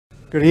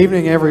Good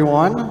evening,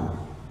 everyone.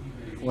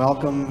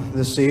 Welcome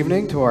this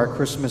evening to our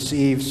Christmas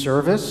Eve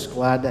service.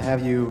 Glad to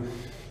have you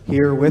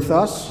here with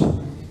us.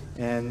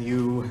 And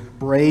you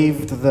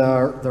braved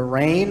the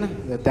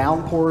rain, the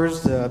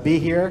downpours to be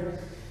here.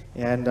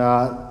 And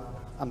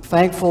I'm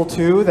thankful,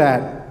 too,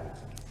 that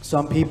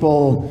some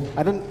people,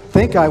 I didn't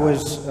think I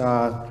was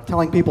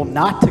telling people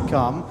not to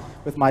come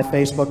with my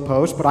Facebook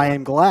post, but I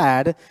am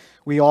glad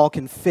we all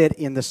can fit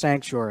in the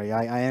sanctuary.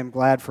 I am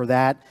glad for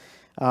that.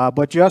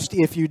 But just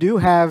if you do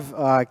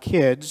have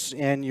kids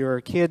and your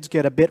kids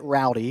get a bit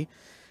rowdy,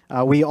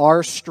 we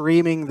are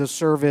streaming the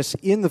service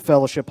in the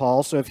fellowship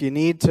hall. So if you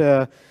need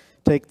to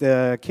take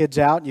the kids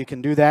out, you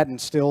can do that and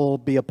still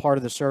be a part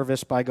of the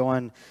service by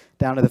going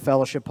down to the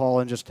fellowship hall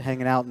and just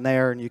hanging out in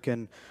there. And you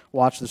can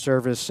watch the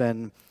service,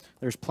 and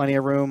there's plenty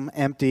of room,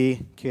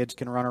 empty. Kids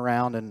can run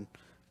around and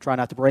try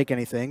not to break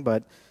anything,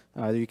 but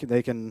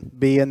they can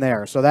be in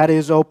there. So that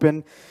is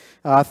open.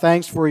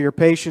 Thanks for your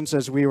patience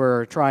as we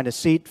were trying to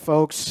seat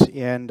folks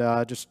and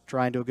just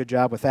trying to do a good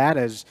job with that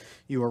as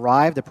you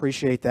arrived.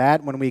 Appreciate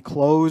that. When we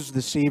close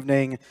this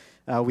evening,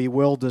 we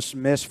will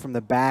dismiss from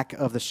the back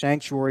of the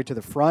sanctuary to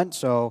the front.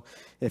 So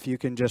if you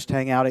can just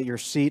hang out at your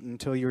seat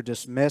until you're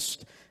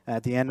dismissed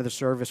at the end of the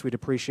service, we'd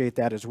appreciate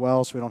that as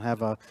well, so we don't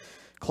have a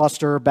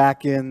cluster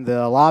back in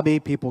the lobby,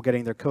 people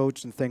getting their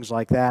coats and things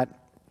like that.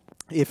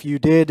 If you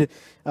did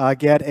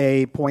get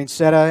a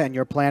poinsettia and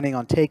you're planning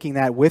on taking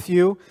that with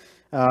you,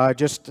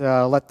 just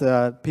let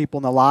the people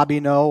in the lobby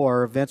know,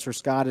 or Vince or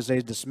Scott as they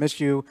dismiss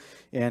you,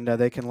 and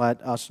they can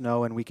let us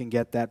know, and we can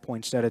get that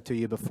poinsettia to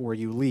you before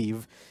you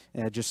leave.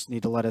 Just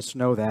need to let us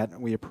know that.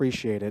 We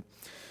appreciate it.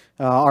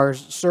 Our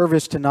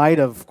service tonight,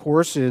 of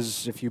course,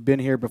 is, if you've been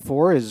here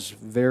before, is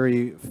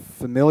very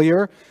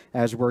familiar,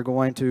 as we're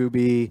going to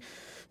be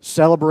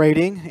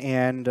celebrating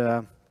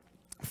and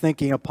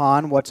thinking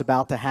upon what's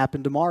about to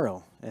happen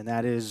tomorrow, and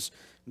that is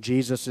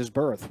Jesus'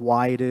 birth,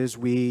 why it is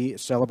we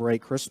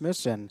celebrate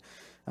Christmas, and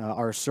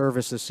our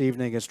service this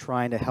evening is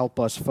trying to help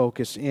us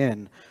focus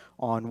in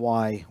on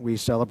why we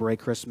celebrate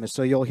Christmas.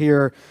 So you'll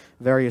hear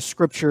various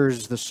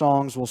scriptures, the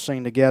songs we'll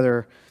sing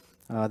together,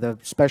 the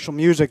special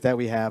music that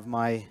we have,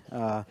 my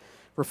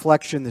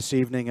reflection this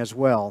evening as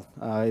well,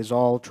 is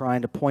all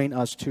trying to point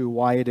us to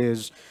why it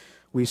is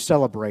we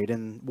celebrate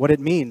and what it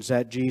means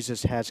that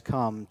Jesus has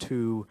come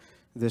to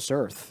this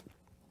earth.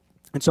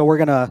 And so we're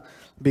going to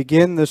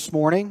begin this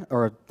morning.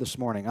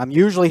 I'm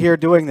usually here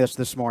doing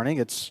this morning.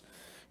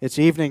 It's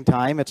evening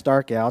time. It's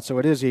dark out, so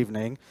it is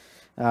evening.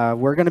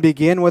 We're going to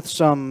begin with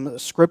some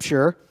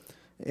scripture,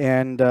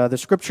 and the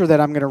scripture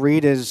that I'm going to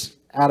read is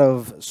out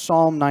of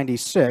Psalm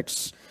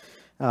 96.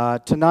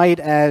 Tonight,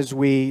 as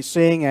we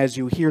sing, as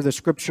you hear the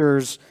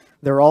scriptures,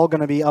 they're all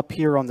going to be up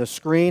here on the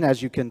screen.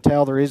 As you can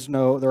tell,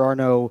 there are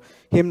no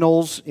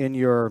hymnals in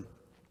your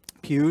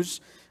pews.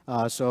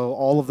 So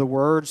all of the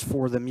words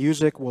for the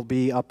music will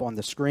be up on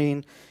the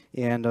screen,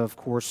 and of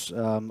course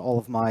all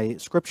of my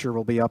scripture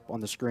will be up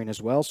on the screen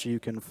as well, so you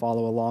can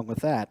follow along with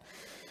that.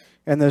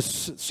 And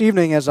this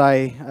evening, as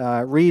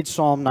I read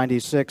Psalm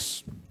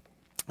 96,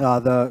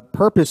 the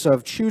purpose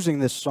of choosing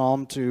this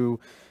psalm to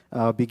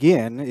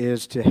begin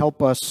is to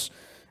help us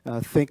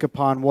think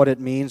upon what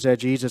it means that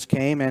Jesus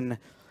came. And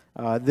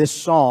this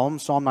psalm,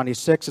 Psalm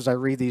 96, as I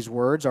read these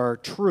words, are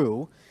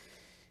true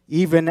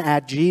even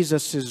at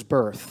Jesus'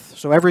 birth.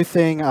 So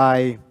everything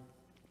I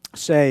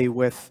say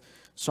with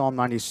Psalm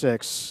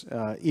 96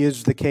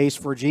 is the case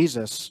for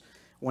Jesus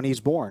when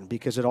he's born,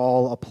 because it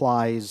all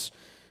applies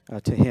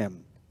to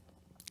him.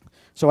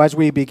 So as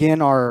we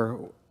begin our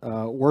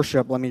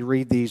worship, let me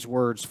read these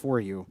words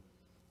for you.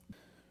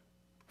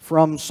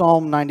 From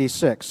Psalm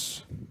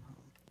 96,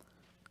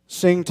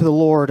 sing to the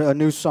Lord a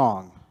new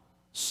song.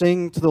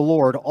 Sing to the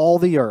Lord all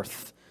the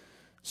earth.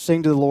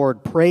 Sing to the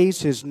Lord,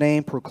 praise his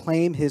name,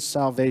 proclaim his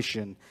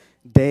salvation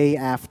day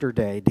after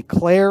day.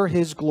 Declare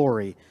his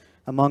glory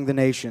among the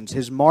nations,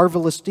 his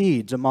marvelous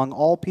deeds among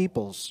all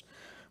peoples.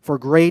 For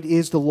great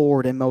is the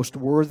Lord and most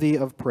worthy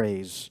of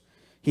praise.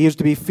 He is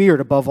to be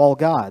feared above all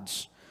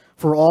gods.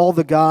 For all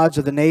the gods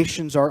of the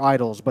nations are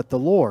idols, but the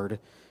Lord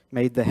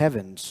made the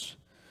heavens.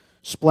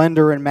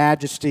 Splendor and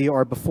majesty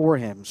are before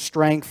him.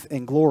 Strength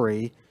and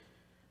glory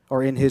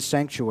are in his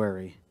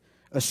sanctuary.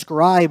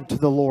 Ascribe to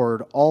the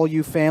Lord, all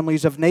you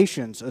families of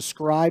nations.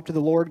 Ascribe to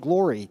the Lord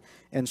glory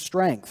and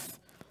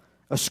strength.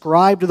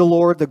 Ascribe to the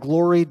Lord the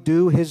glory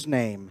due his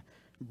name.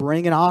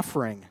 Bring an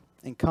offering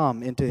and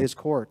come into his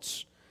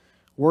courts.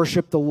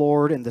 Worship the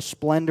Lord in the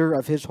splendor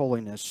of his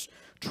holiness.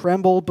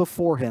 Tremble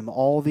before him,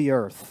 all the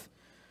earth.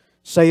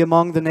 Say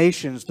among the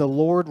nations, the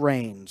Lord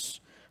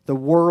reigns. The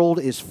world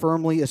is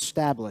firmly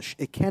established.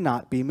 It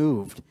cannot be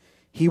moved.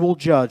 He will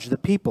judge the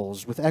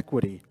peoples with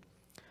equity.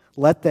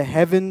 Let the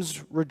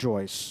heavens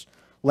rejoice.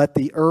 Let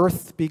the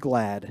earth be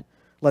glad.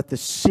 Let the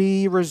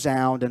sea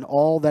resound and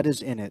all that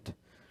is in it.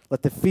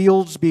 Let the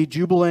fields be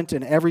jubilant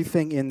and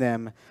everything in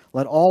them.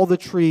 Let all the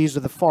trees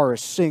of the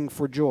forest sing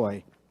for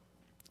joy.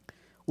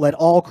 Let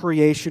all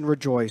creation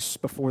rejoice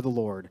before the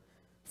Lord.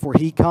 For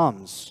he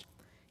comes.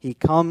 He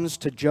comes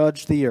to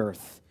judge the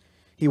earth.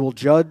 He will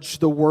judge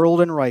the world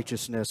in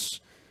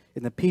righteousness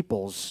in the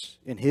people's,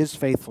 in his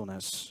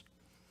faithfulness.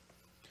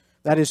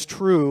 That is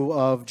true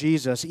of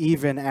Jesus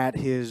even at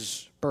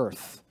his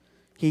birth.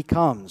 He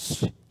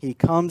comes. He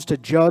comes to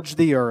judge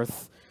the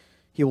earth.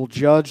 He will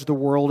judge the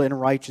world in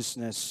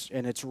righteousness,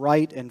 and it's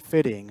right and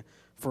fitting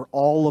for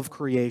all of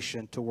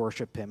creation to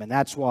worship him. And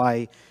that's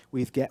why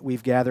we've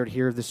gathered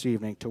here this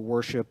evening to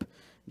worship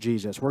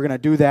Jesus. We're going to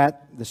do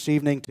that this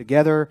evening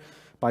together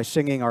by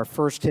singing our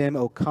first hymn,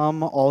 O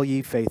Come All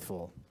Ye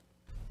Faithful.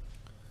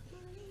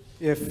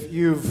 If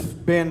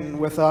you've been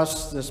with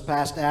us this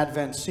past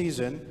Advent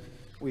season,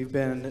 we've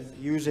been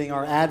using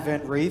our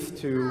Advent wreath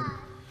to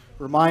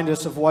remind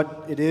us of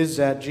what it is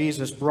that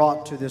Jesus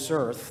brought to this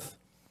earth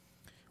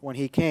when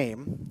he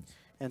came.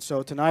 And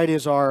so tonight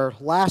is our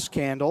last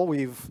candle.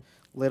 We've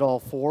lit all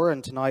four,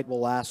 and tonight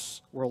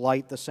we'll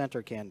light the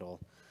center candle.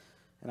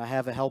 And I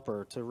have a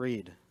helper to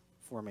read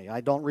for me.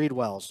 I don't read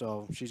well,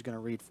 so she's going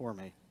to read for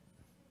me.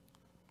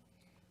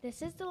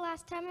 This is the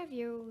last time of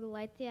year we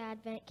light the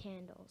Advent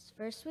candles.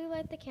 First, we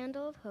light the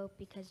candle of hope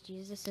because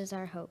Jesus is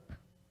our hope.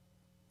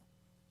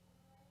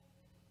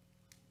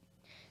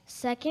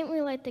 Second,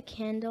 we light the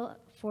candle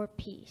for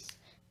peace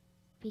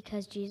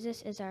because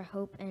Jesus is our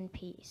hope and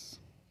peace.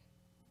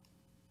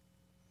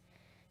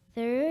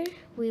 Third,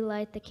 we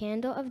light the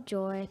candle of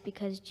joy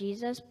because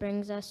Jesus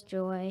brings us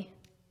joy.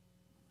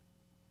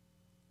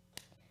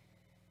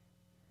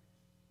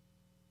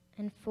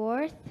 And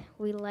fourth,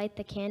 we light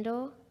the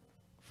candle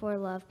for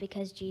love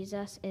because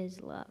Jesus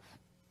is love.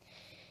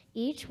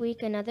 Each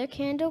week another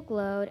candle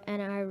glowed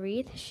and our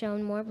wreath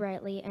shone more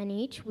brightly, and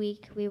each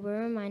week we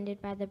were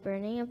reminded by the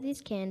burning of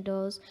these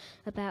candles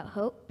about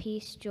hope,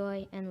 peace,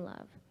 joy, and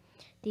love.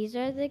 These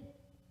are the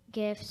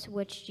gifts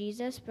which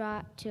Jesus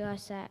brought to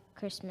us at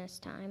Christmas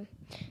time.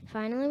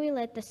 Finally, we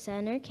lit the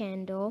center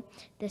candle.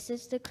 This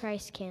is the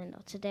Christ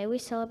candle. Today we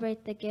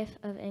celebrate the gift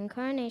of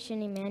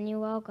incarnation,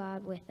 Emmanuel,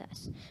 God with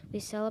us. We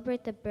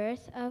celebrate the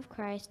birth of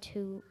Christ,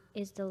 who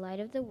is the light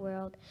of the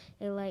world,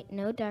 a light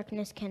no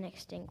darkness can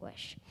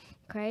extinguish.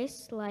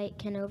 Christ's light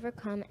can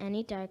overcome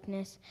any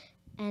darkness,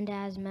 and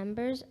as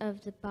members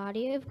of the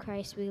body of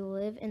Christ, we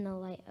live in the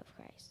light of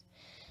Christ.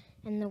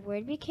 And the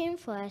Word became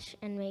flesh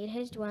and made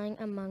his dwelling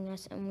among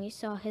us, and we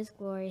saw his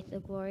glory, the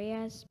glory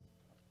as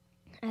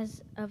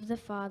of the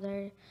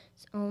Father's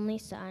only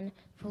Son,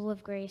 full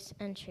of grace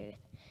and truth.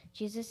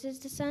 Jesus is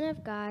the Son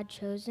of God,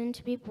 chosen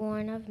to be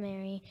born of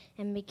Mary,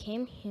 and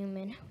became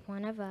human,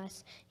 one of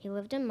us. He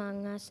lived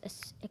among us,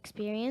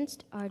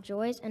 experienced our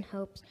joys and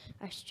hopes,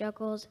 our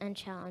struggles and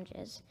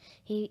challenges.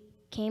 He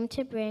came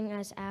to bring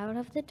us out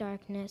of the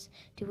darkness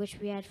to which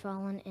we had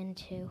fallen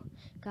into,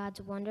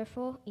 God's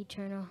wonderful,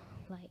 eternal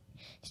light.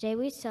 Today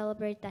we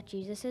celebrate that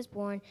Jesus is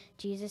born,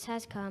 Jesus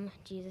has come,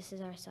 Jesus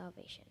is our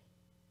salvation.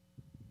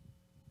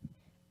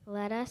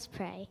 Let us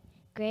pray.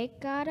 Great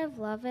God of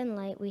love and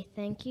light, we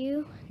thank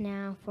you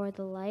now for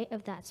the light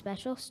of that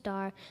special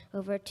star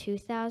over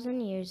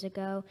 2,000 years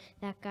ago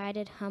that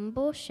guided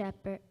humble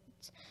shepherds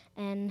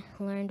and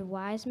learned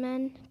wise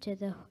men to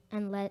the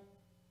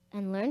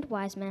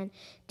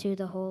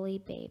holy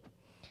babe.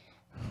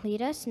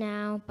 Lead us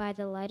now by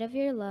the light of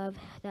your love,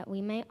 that we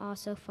may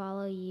also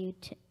follow you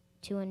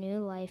to a new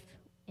life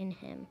in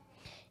him.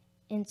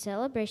 In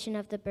celebration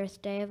of the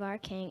birthday of our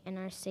King and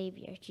our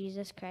Savior,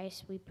 Jesus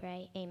Christ, we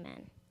pray.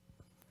 Amen.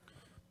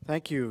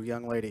 Thank you,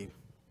 young lady.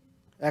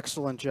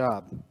 Excellent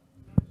job.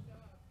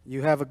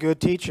 You have a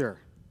good teacher.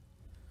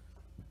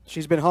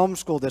 She's been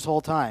homeschooled this whole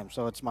time,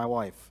 so it's my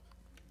wife.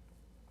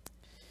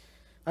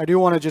 I do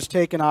want to just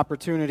take an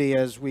opportunity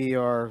as we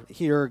are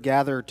here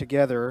gathered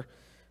together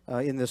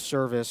in this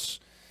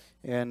service,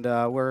 and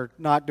we're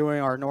not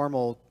doing our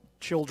normal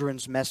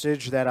children's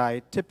message that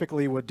I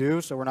typically would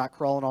do, so we're not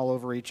crawling all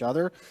over each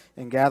other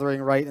and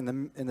gathering right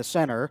in the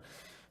center.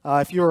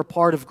 If you're a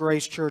part of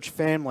Grace Church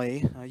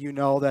family, you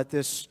know that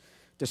this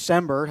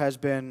December has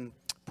been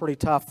pretty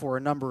tough for a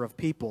number of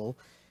people.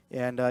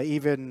 And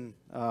even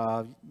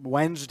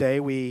Wednesday,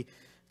 we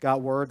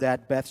got word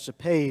that Beth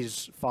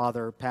Sapay's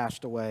father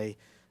passed away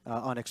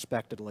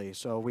unexpectedly.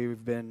 So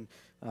we've been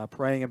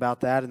praying about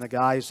that. And the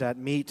guys that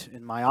meet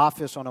in my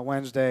office on a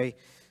Wednesday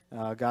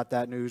got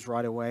that news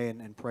right away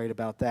and prayed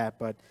about that.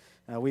 But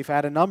we've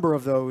had a number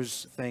of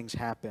those things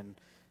happen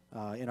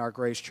in our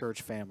Grace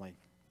Church family.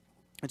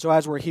 And so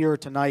as we're here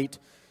tonight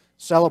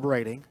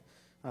celebrating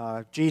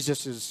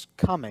Jesus'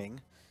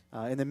 coming,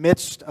 in the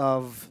midst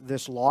of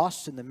this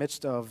loss, in the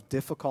midst of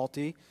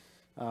difficulty,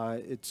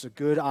 it's a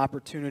good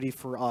opportunity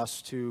for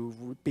us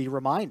to be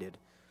reminded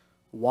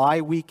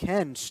why we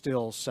can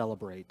still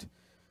celebrate,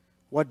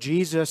 what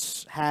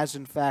Jesus has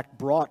in fact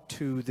brought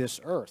to this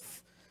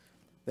earth,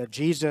 that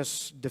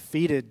Jesus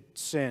defeated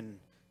sin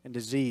and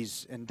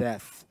disease and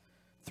death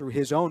through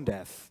his own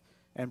death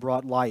and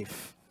brought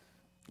life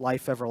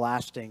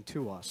everlasting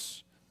to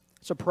us.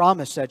 It's a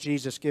promise that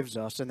Jesus gives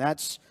us, and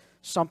that's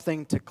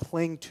something to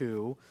cling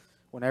to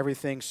when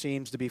everything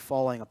seems to be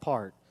falling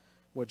apart,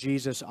 what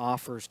Jesus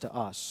offers to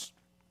us.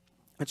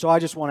 And so I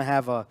just want to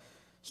have a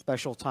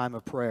special time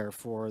of prayer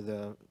for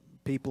the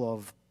people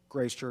of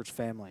Grace Church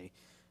family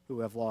who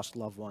have lost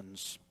loved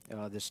ones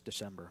this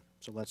December.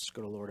 So let's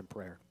go to the Lord in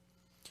prayer.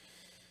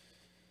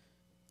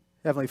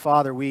 Heavenly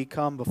Father, we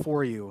come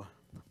before you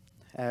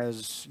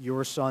as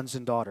your sons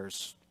and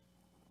daughters,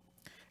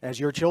 as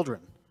your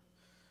children.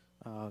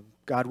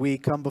 God, we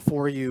come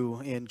before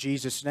you in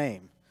Jesus'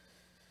 name.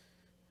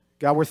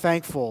 God, we're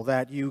thankful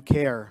that you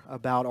care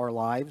about our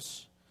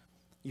lives.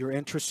 You're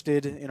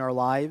interested in our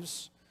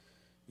lives.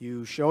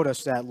 You showed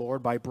us that,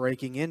 Lord, by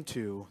breaking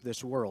into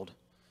this world.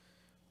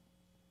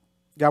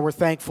 God, we're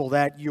thankful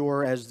that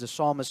your, as the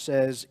psalmist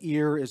says,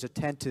 ear is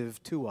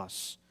attentive to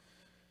us.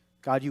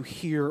 God, you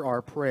hear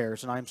our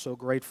prayers, and I'm so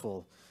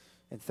grateful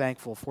and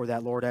thankful for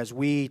that, Lord, as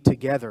we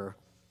together,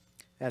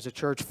 as a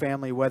church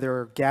family,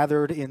 whether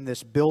gathered in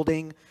this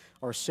building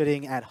or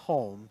sitting at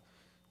home,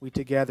 we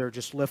together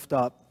just lift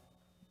up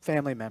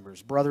family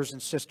members, brothers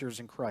and sisters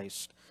in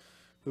Christ,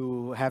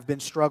 who have been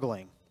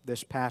struggling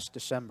this past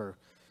December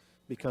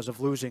because of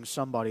losing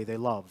somebody they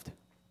loved.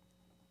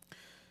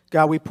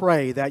 God, we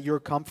pray that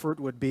your comfort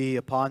would be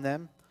upon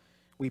them.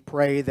 We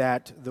pray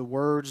that the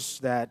words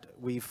that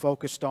we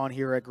focused on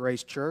here at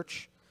Grace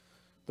Church,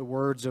 the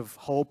words of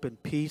hope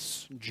and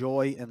peace,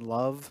 joy and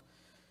love,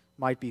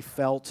 might be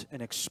felt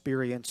and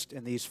experienced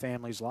in these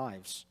families'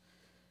 lives.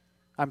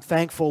 I'm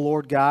thankful,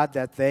 Lord God,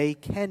 that they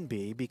can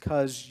be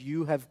because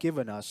you have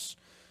given us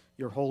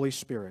your Holy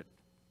Spirit.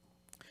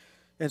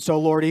 And so,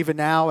 Lord, even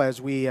now as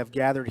we have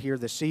gathered here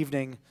this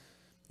evening,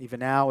 even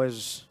now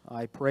as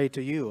I pray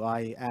to you,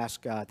 I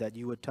ask, God, that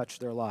you would touch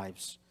their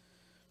lives.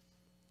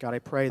 God, I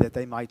pray that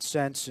they might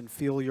sense and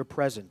feel your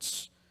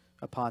presence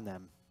upon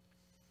them.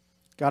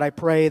 God, I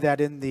pray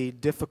that in the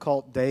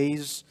difficult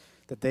days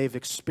that they've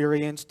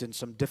experienced, in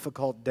some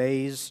difficult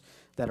days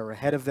that are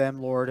ahead of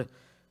them, Lord,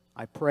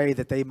 I pray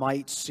that they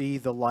might see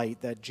the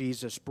light that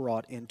Jesus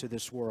brought into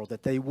this world,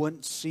 that they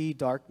wouldn't see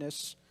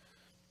darkness,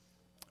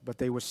 but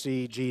they would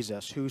see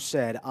Jesus, who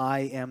said, I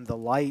am the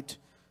light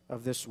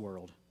of this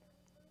world.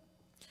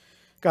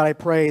 God, I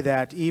pray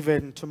that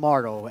even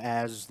tomorrow,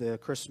 as the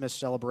Christmas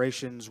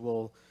celebrations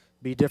will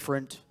be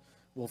different,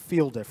 will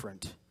feel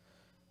different,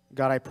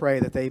 God, I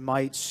pray that they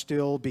might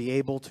still be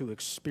able to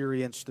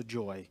experience the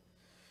joy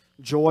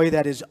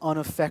that is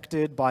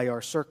unaffected by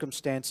our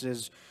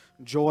circumstances,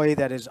 joy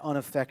that is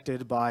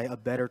unaffected by a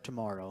better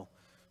tomorrow,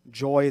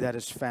 joy that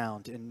is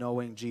found in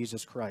knowing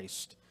Jesus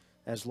Christ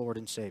as Lord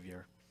and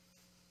Savior.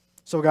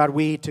 So, God,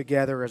 we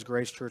together as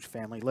Grace Church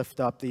family lift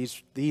up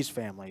these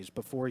families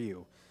before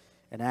you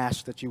and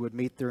ask that you would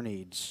meet their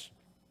needs.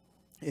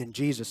 In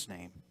Jesus'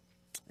 name,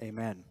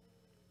 amen.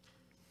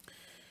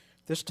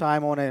 This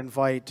time I want to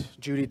invite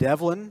Judy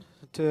Devlin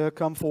to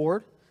come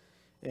forward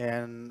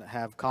and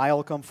have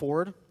Kyle come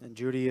forward. And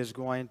Judy is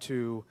going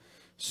to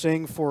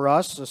sing for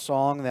us a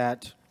song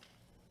that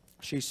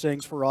she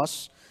sings for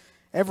us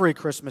every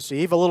Christmas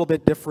Eve, a little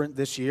bit different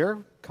this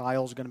year.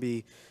 Kyle's going to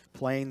be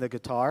playing the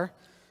guitar.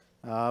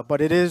 But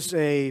it is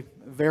a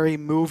very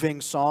moving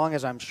song,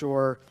 as I'm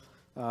sure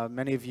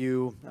many of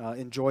you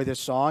enjoy this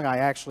song. I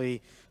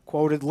actually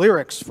quoted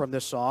lyrics from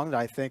this song that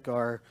I think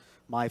are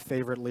my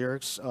favorite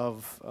lyrics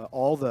of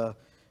all the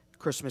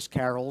Christmas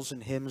carols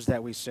and hymns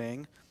that we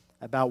sing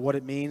about what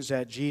it means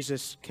that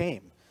Jesus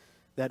came,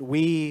 that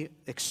we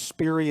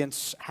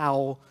experience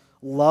how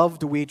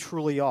loved we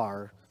truly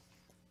are,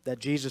 that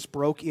Jesus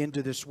broke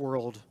into this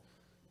world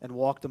and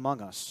walked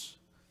among us,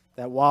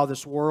 that while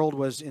this world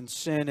was in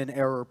sin and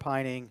error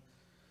pining,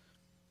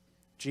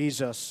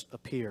 Jesus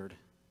appeared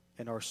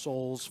and our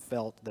souls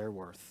felt their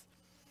worth.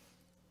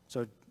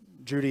 So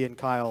Judy and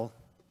Kyle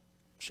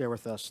share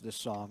with us this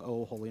song,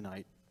 O Holy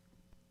Night.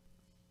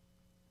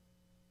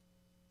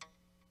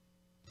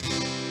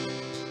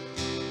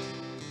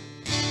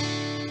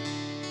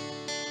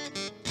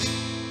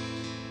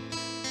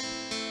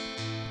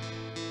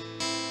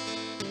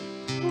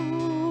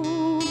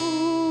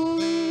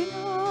 Holy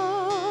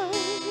night,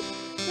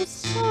 the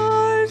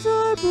stars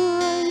are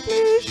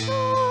brightly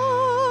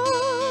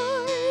shining.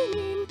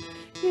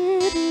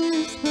 It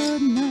is the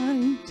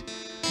night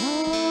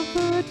of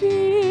the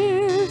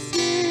dear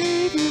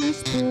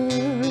Savior's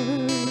birth.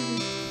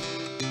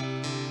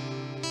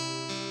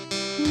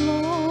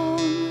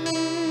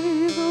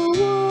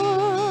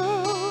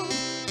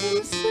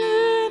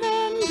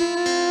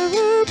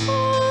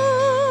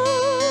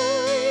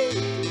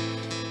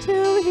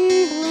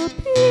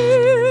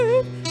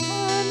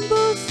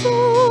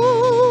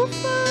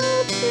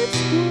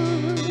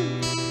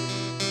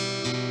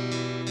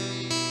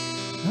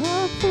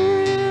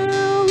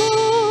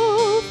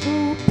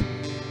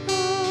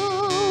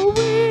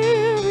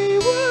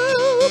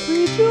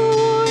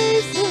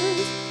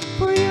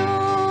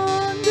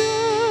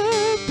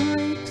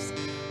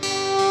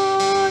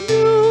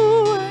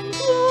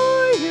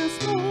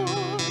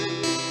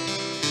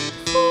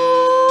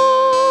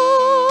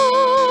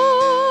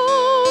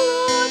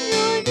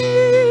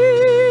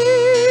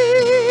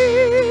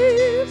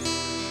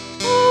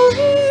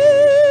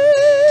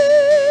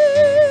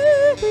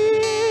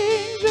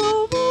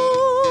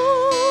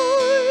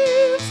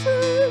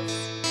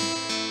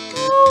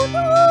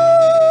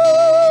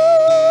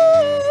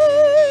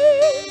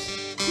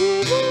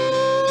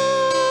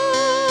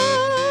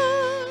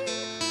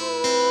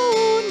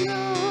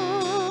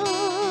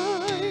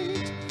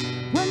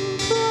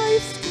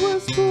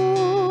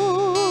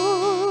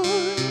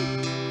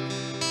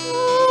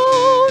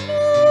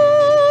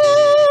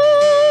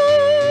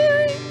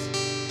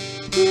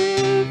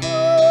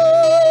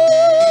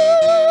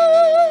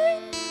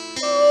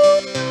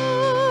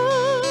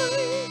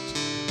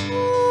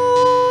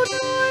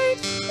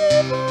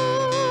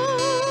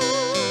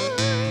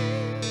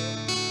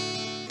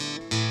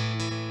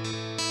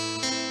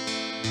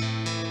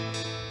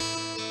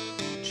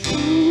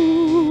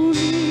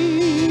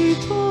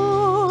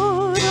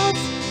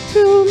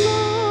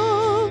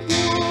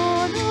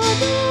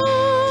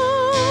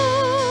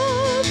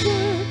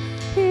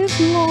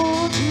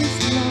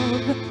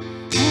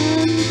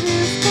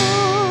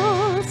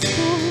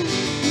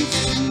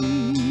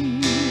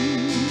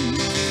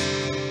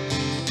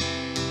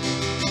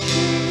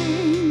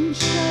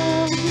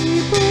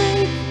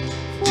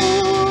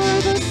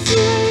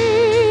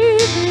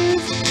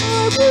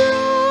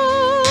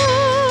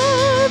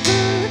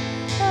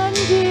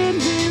 in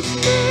his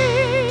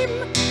name,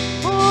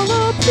 all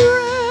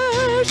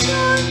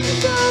oppression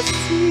shall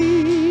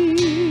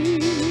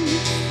cease.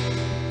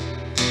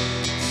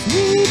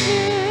 Sweet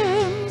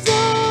hymns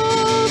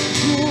of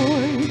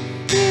joy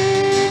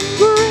in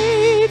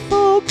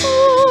grateful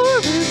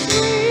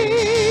chorus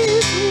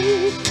raise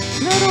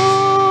we. Let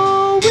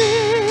all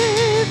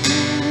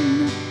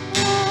within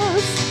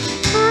us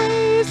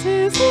praise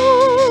his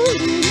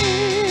holy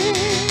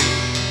name.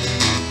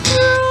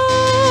 Christ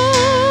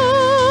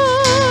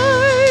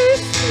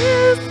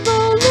is the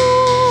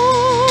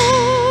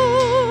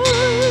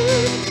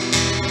Lord.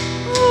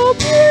 Oh,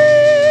 praise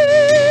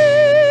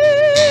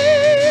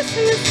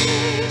his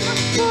name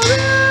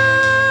forever.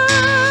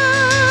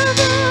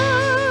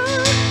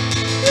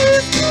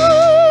 His good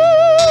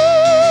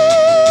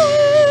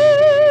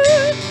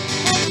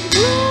and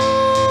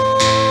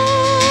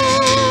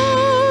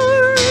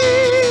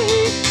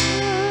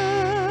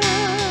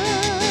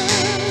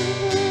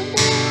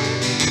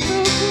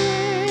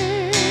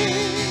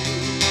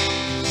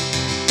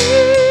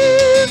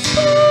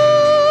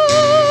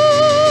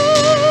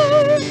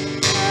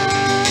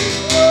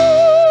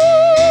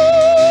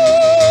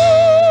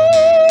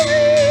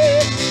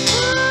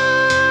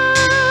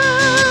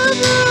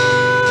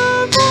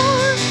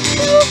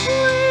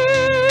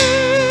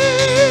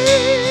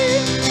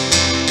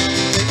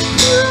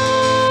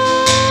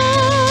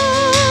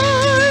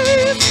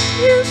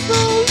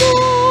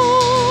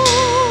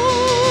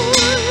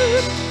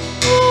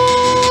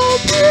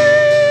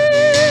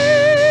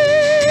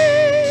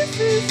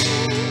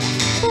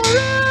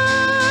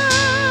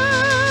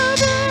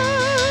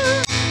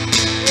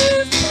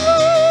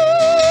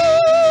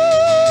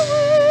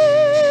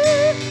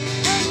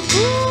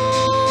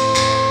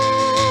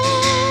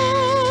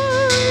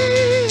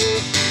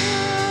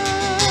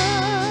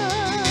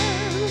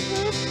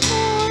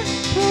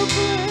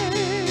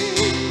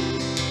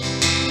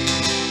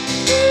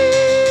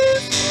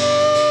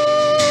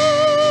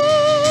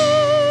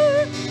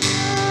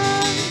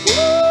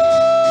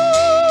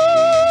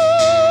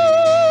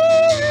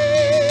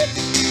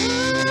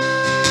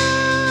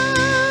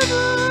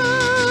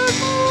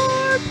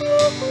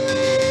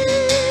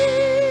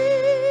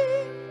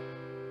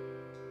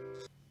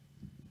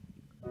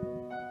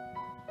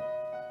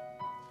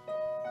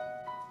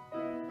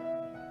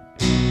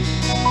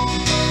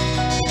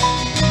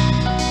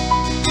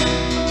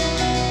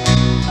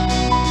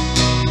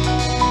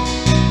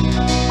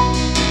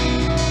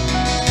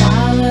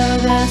Follow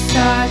the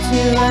star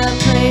to a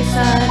place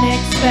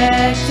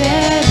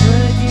unexpected.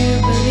 Would you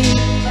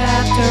believe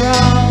after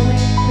all we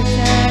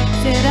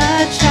protected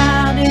a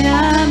child in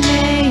a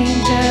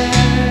manger?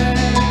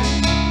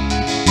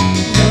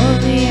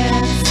 Lowly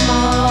and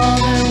small,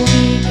 the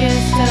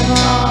weakest of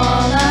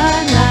all,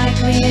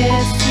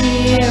 unlikeliest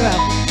hero,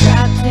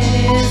 wrapped in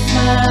his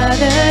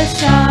mother's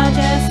shawl,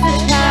 just a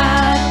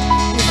child.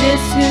 Is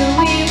this who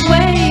we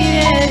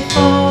waited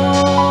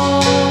for?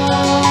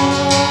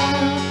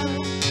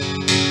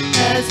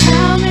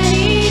 How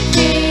many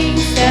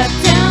kings step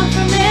down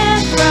from their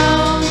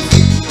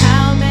thrones?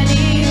 How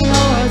many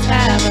lords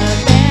have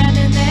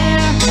abandoned their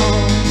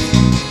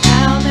homes?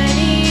 How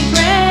many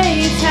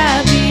graves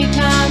have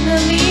become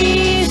the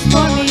least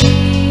for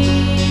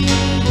me?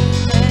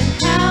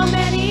 And how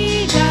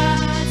many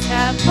gods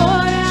have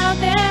poured out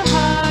their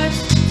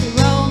hearts to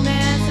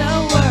romance a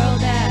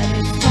world that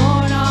is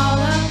torn all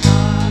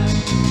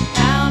apart?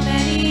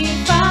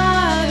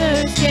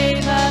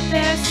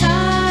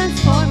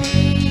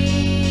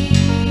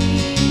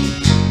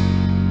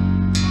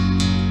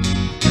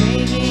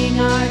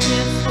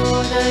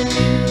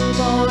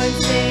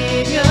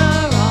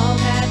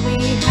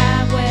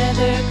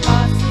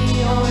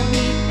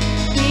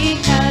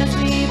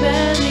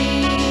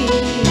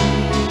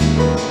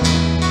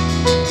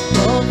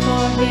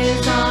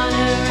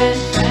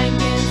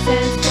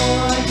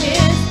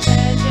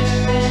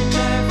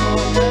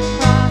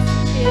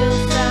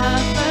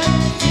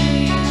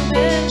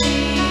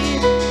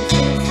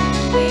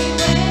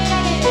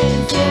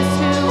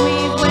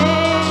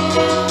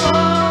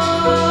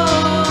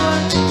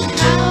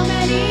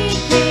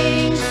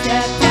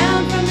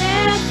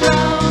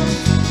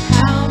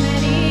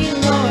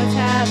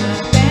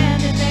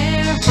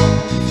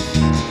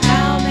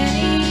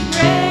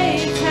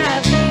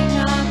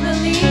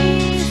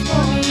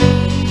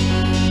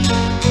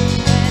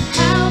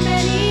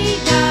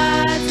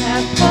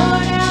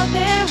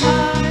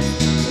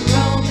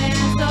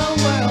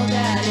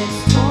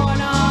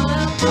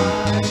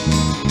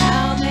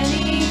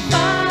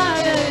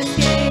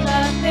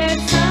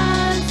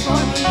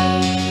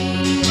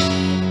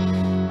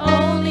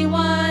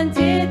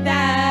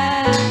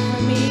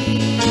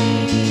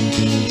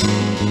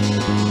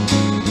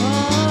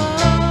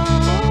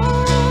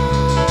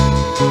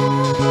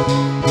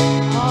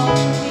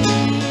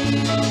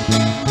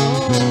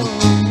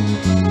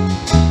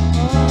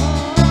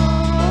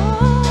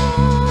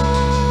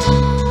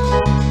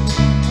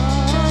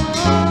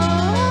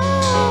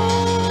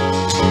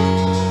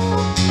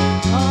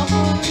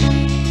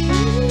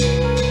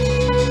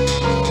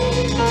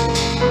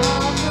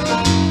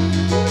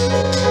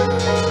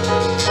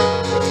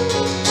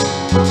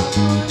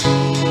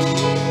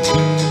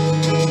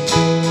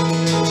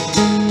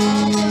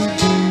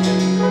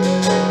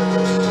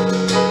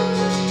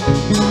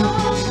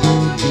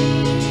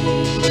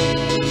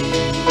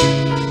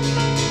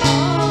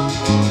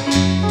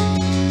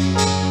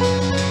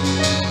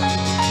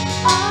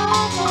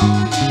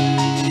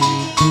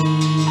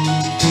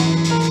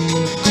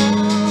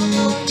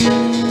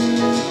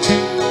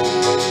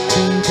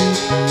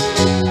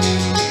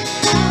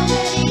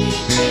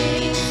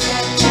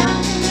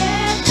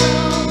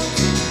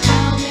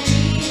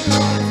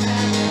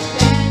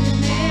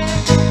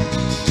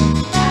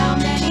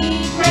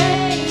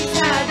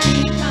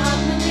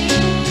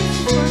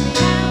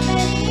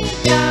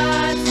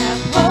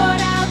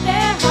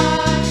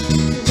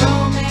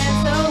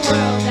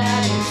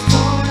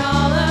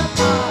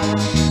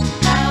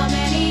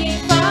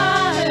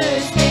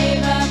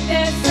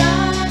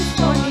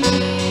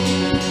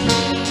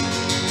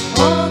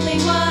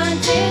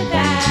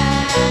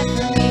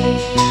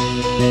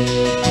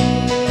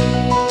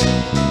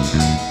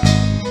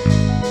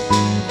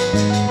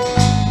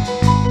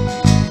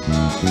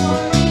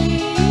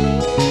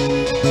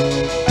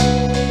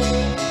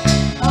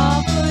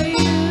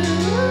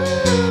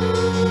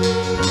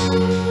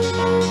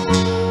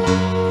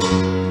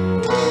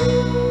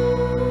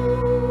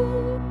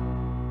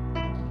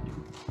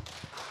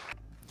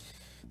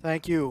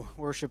 Thank you,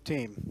 worship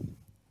team.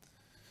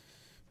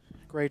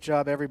 Great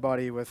job,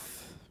 everybody,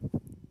 with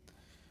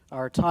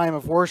our time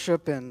of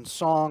worship and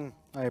song.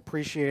 I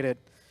appreciate it,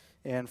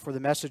 and for the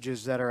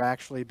messages that are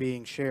actually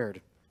being shared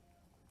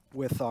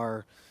with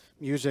our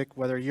music,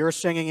 whether you're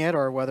singing it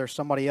or whether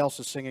somebody else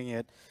is singing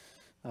it.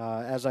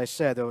 As I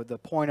said, the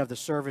point of the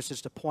service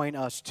is to point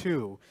us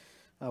to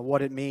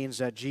what it means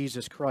that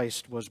Jesus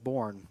Christ was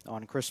born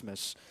on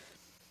Christmas.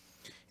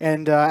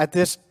 And at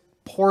this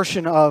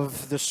portion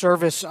of the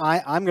service,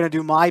 I'm going to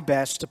do my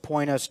best to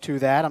point us to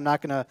that. I'm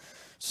not going to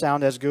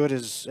sound as good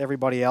as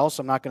everybody else.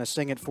 I'm not going to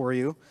sing it for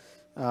you.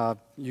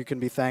 You can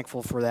be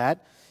thankful for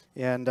that.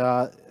 And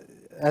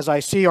as I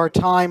see our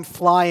time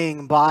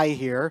flying by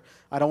here,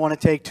 I don't want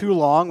to take too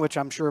long, which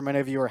I'm sure many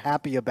of you are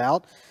happy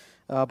about.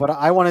 But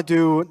I want to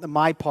do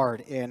my part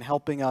in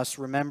helping us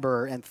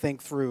remember and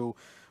think through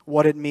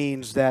what it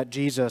means that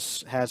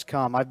Jesus has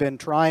come. I've been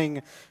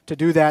trying to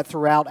do that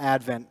throughout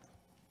Advent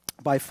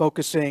by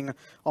focusing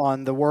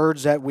on the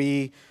words that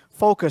we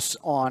focus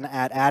on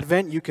at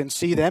Advent. You can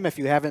see them if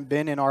you haven't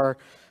been in our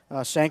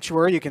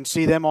sanctuary. You can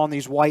see them on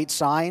these white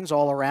signs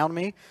all around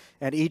me.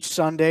 And each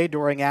Sunday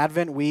during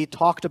Advent, we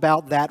talked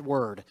about that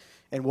word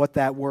and what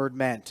that word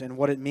meant and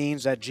what it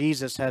means that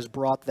Jesus has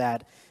brought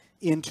that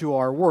into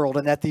our world,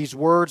 and that these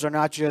words are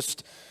not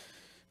just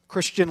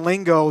Christian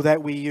lingo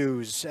that we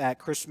use at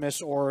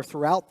Christmas or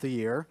throughout the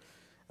year,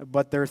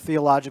 but they're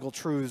theological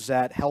truths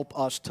that help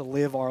us to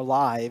live our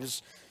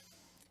lives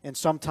in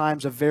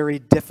sometimes a very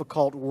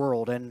difficult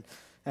world. And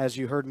as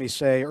you heard me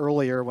say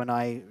earlier when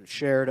I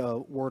shared a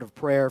word of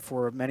prayer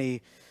for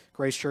many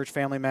Grace Church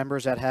family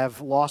members that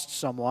have lost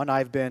someone,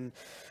 I've been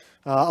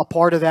a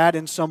part of that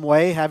in some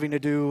way, having to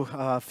do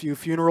a few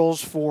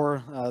funerals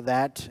for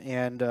that,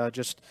 and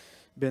just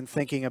been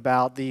thinking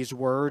about these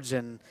words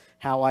and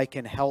how I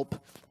can help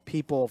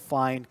people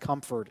find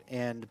comfort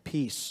and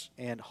peace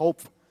and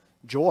hope,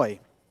 joy,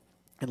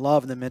 and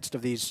love in the midst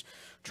of these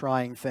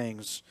trying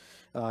things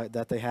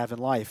that they have in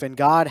life. And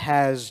God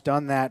has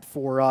done that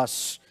for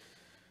us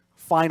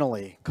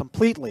finally,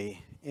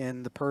 completely,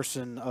 in the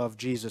person of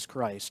Jesus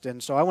Christ.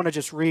 And so I want to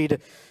just read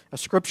a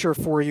scripture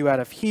for you out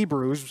of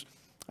Hebrews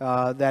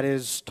that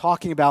is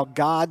talking about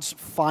God's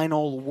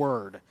final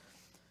word.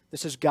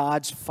 This is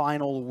God's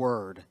final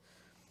word.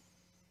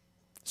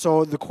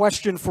 So the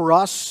question for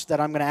us that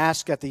I'm going to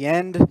ask at the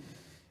end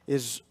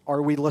is,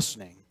 are we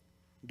listening?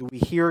 Do we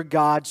hear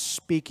God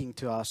speaking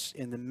to us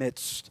in the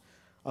midst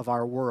of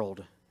our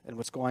world and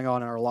what's going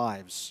on in our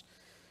lives?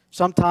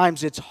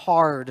 Sometimes it's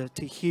hard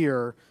to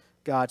hear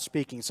God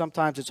speaking.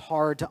 Sometimes it's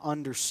hard to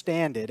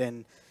understand it.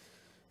 And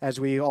as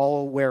we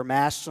all wear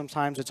masks,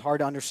 sometimes it's hard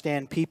to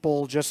understand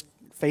people just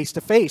face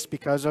to face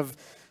because of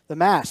the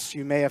masks.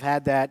 You may have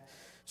had that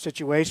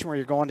situation where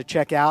you're going to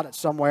check out at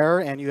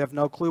somewhere and you have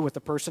no clue what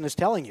the person is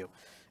telling you.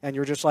 And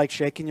you're just like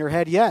shaking your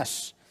head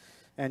yes.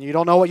 And you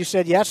don't know what you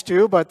said yes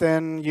to, but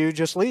then you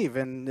just leave.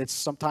 And it's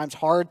sometimes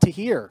hard to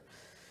hear.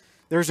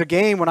 There's a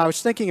game, when I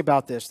was thinking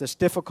about this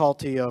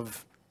difficulty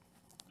of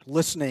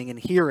listening and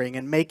hearing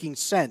and making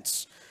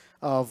sense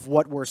of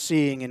what we're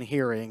seeing and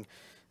hearing.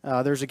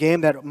 There's a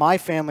game that my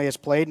family has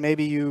played.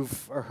 Maybe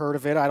you've heard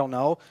of it. I don't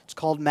know. It's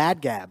called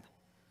Mad Gab.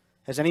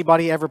 Has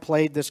anybody ever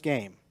played this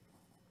game?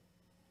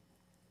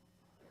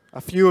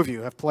 A few of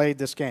you have played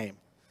this game.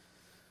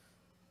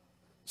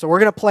 So we're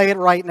going to play it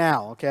right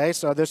now, okay?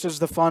 So this is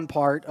the fun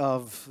part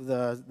of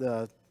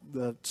the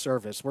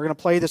service. We're going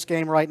to play this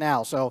game right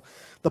now. So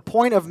the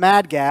point of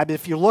Mad Gab,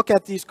 if you look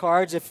at these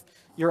cards, if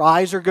your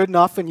eyes are good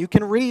enough and you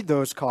can read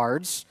those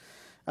cards,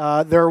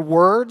 they're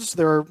words,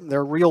 they're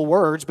real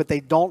words, but they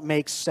don't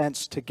make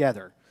sense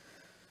together.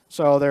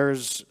 So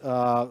there's,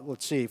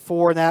 let's see,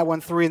 4 in that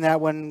one, 3 in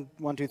that one,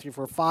 1, 2, 3,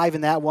 4, 5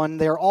 in that one.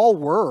 They're all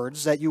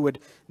words that you would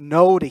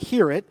know to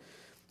hear it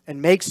and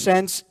make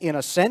sense in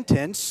a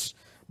sentence,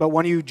 but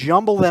when you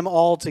jumble them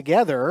all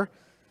together,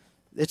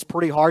 it's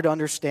pretty hard to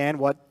understand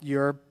what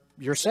you're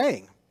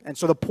saying. And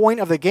so the point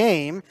of the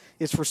game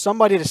is for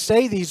somebody to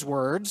say these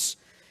words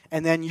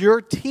and then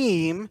your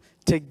team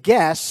to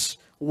guess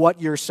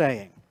what you're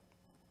saying.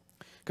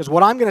 Because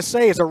what I'm going to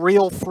say is a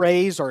real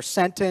phrase or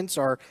sentence,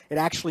 or it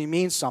actually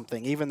means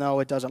something, even though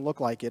it doesn't look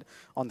like it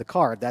on the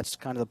card. That's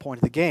kind of the point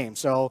of the game.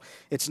 So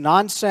it's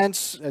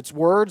nonsense. It's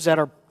words that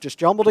are just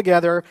jumbled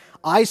together.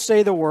 I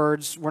say the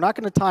words. We're not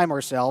going to time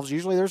ourselves.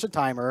 Usually there's a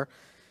timer.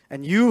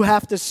 And you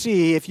have to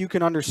see if you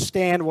can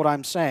understand what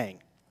I'm saying.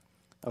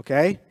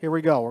 Okay? Here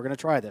we go. We're going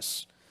to try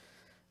this.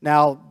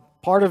 Now,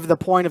 part of the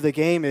point of the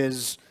game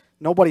is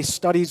nobody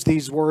studies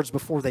these words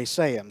before they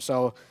say them.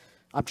 So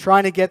I'm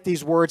trying to get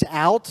these words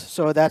out,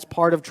 so that's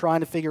part of trying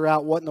to figure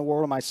out what in the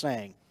world am I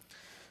saying.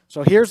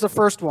 So here's the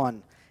first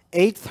one.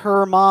 Eighth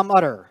her mom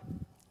utter.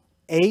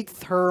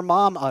 Eighth her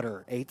mom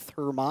utter. Eighth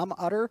her mom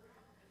utter?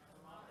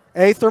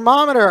 A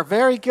thermometer.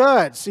 Very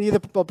good. See the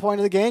point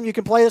of the game? You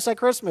can play this at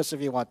Christmas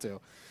if you want to.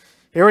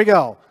 Here we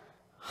go.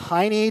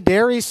 Heine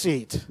dairy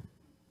seat.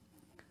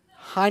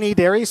 Heine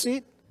dairy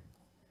seat?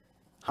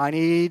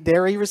 Heine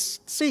dairy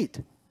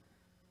receipt.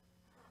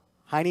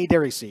 Heine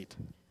dairy seat.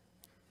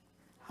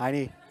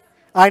 Heine.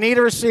 I need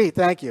a receipt.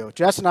 Thank you.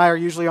 Jess and I are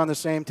usually on the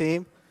same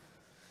team.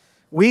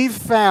 We've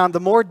found the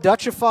more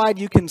Dutchified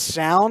you can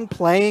sound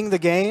playing the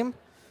game,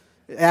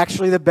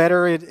 actually the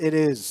better it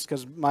is,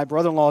 because my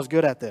brother-in-law is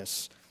good at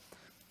this.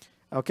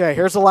 Okay,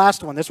 here's the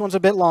last one. This one's a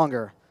bit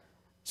longer.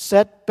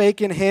 Set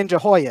bacon hinge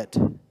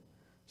ahoyet.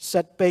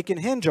 Set bacon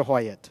hinge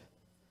ahoyet.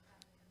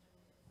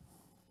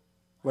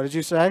 What did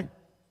you say?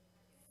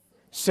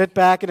 Sit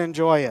back and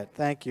enjoy it.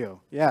 Thank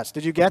you. Yes,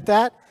 did you get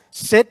that?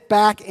 Sit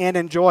back and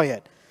enjoy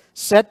it.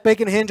 Set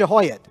bacon hinge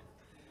ahoyet.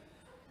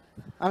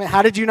 I mean,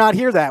 how did you not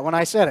hear that when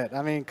I said it?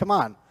 I mean, come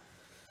on.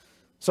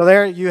 So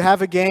there you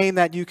have a game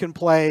that you can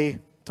play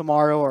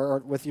tomorrow or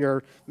with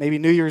your maybe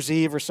New Year's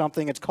Eve or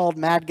something. It's called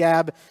Mad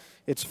Gab.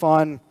 It's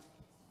fun.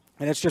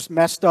 And it's just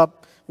messed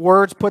up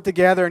words put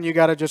together, and you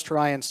got to just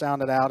try and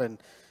sound it out, and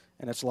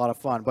it's a lot of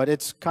fun. But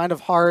it's kind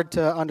of hard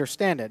to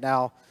understand it.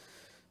 Now,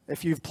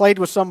 if you've played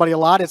with somebody a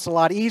lot, it's a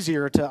lot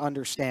easier to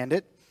understand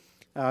it.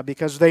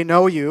 Because they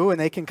know you and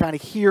they can kind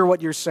of hear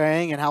what you're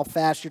saying and how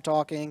fast you're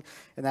talking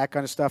and that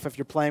kind of stuff. If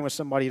you're playing with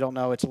somebody you don't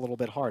know, it's a little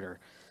bit harder.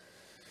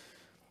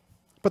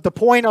 But the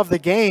point of the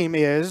game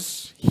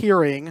is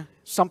hearing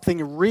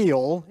something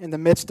real in the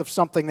midst of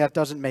something that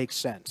doesn't make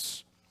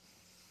sense.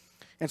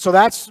 And so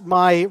that's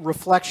my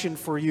reflection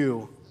for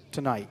you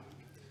tonight.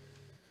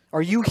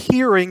 Are you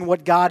hearing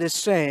what God is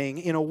saying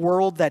in a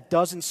world that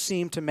doesn't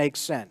seem to make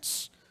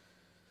sense?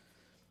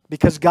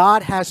 Because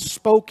God has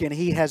spoken,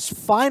 He has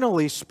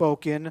finally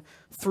spoken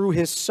through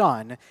His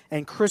Son,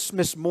 and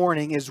Christmas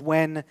morning is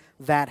when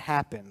that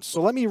happens.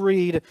 So let me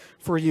read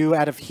for you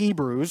out of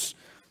Hebrews.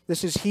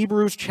 This is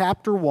Hebrews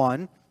chapter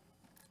 1.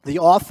 The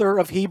author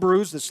of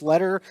Hebrews, this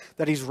letter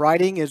that he's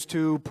writing is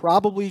to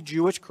probably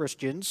Jewish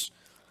Christians.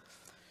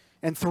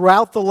 And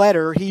throughout the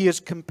letter, he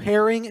is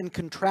comparing and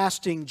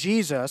contrasting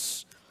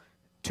Jesus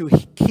to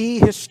key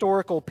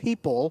historical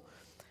people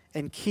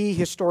and key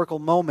historical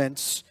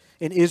moments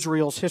in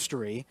Israel's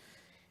history,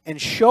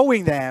 and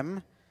showing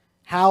them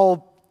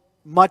how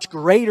much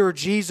greater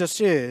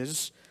Jesus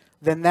is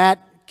than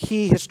that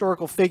key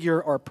historical figure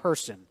or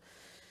person.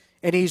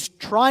 And he's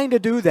trying to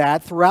do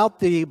that throughout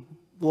the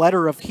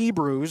letter of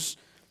Hebrews,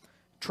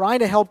 trying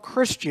to help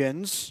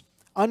Christians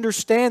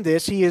understand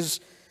this. He is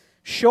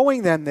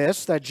showing them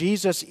this, that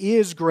Jesus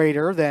is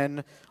greater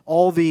than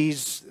all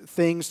these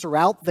things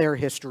throughout their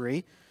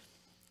history,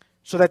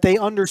 so that they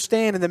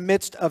understand in the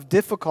midst of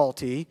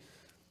difficulty,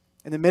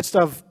 in the midst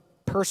of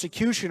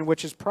persecution,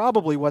 which is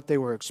probably what they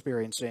were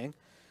experiencing,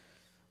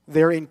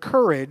 they're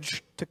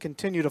encouraged to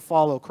continue to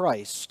follow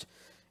Christ.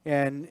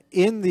 And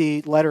in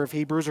the letter of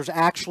Hebrews, there's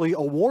actually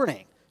a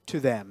warning to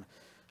them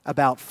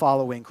about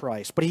following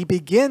Christ. But he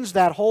begins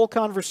that whole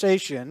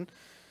conversation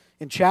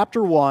in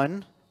chapter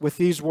 1 with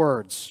these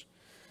words.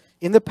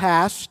 In the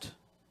past,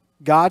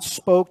 God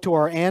spoke to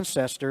our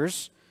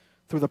ancestors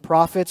through the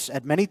prophets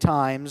at many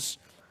times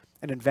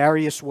and in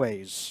various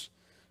ways.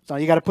 So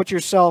you got to put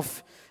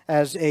yourself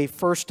as a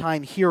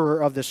first-time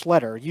hearer of this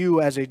letter. You,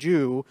 as a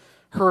Jew,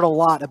 heard a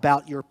lot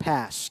about your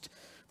past.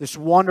 This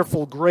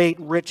wonderful, great,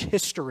 rich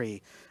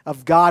history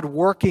of God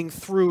working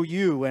through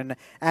you and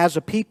as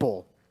a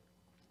people.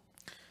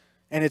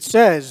 And it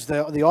says,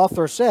 the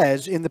author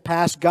says, in the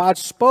past God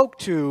spoke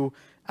to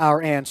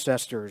our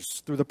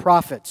ancestors through the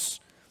prophets.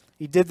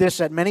 He did this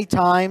at many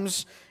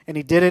times, and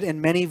He did it in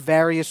many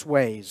various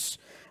ways.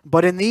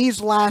 But in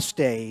these last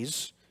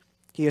days,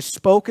 He has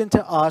spoken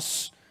to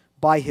us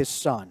by His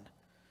Son,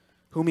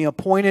 whom He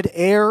appointed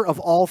heir of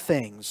all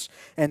things,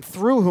 and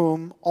through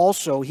whom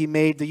also He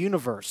made the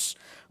universe.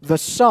 The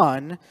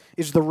Son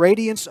is the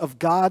radiance of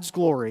God's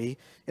glory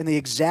and the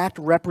exact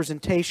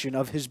representation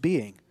of His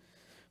being,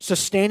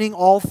 sustaining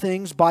all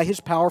things by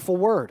His powerful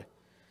word.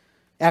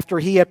 After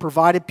He had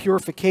provided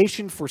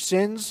purification for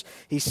sins,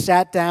 He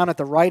sat down at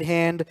the right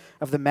hand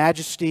of the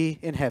Majesty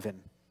in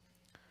heaven.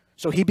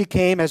 So He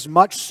became as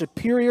much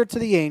superior to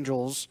the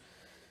angels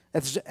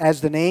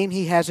as the name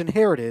He has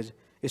inherited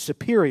is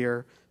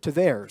superior to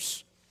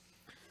theirs.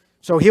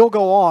 So he'll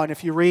go on,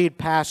 if you read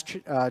past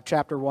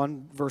chapter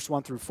 1, verse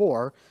 1 through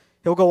 4,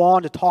 he'll go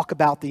on to talk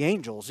about the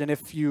angels. And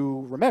if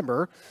you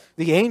remember,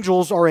 the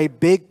angels are a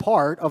big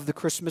part of the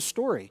Christmas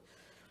story.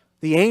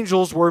 The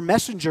angels were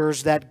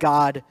messengers that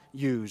God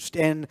used.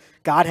 And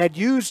God had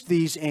used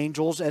these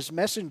angels as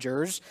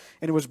messengers.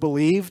 And it was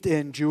believed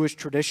in Jewish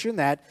tradition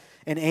that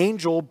an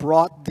angel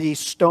brought the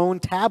stone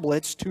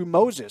tablets to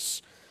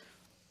Moses.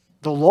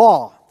 The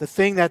law, the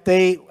thing that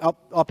they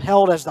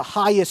upheld as the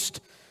highest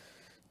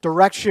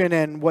direction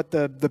and what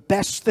the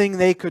best thing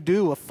they could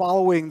do of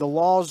following the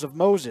laws of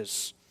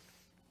Moses.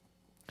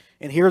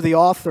 And here the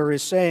author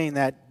is saying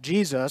that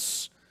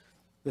Jesus,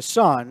 the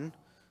Son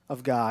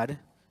of God,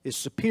 is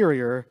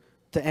superior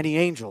to any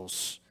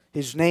angels.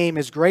 His name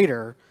is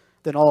greater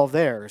than all of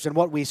theirs. And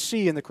what we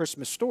see in the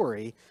Christmas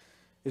story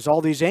is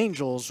all these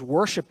angels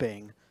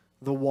worshiping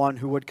the one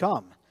who would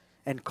come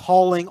and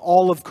calling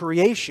all of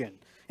creation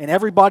and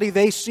everybody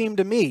they seem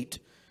to meet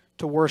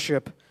to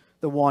worship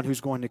the one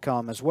who's going to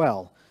come as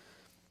well.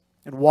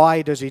 And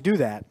why does he do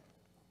that?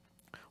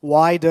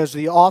 Why does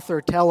the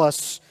author tell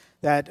us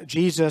that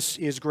Jesus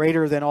is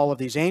greater than all of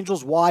these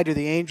angels. Why do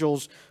the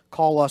angels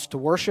call us to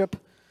worship?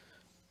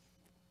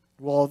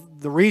 Well,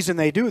 the reason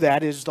they do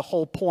that is the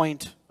whole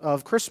point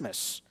of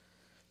Christmas.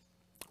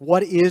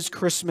 What is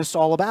Christmas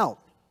all about?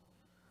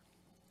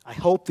 I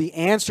hope the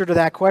answer to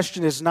that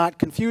question is not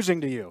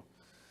confusing to you.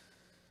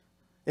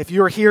 If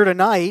you're here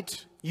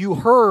tonight, you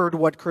heard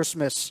what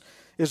Christmas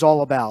is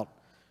all about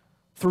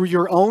through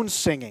your own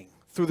singing,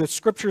 through the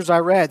scriptures I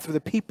read, through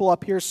the people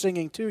up here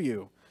singing to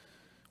you.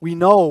 We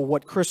know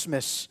what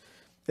Christmas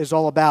is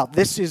all about.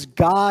 This is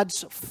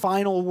God's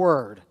final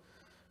word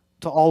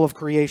to all of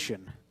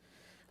creation.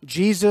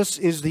 Jesus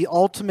is the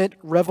ultimate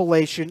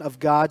revelation of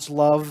God's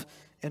love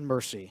and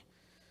mercy.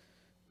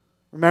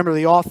 Remember,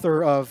 the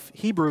author of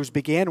Hebrews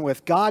began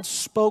with, God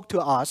spoke to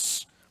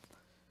us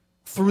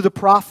through the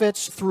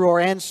prophets, through our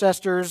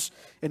ancestors,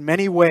 in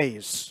many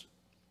ways.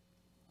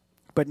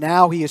 But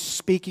now He is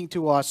speaking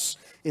to us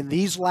in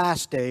these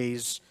last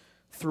days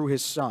through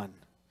His Son.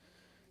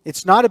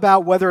 It's not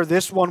about whether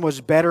this one was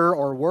better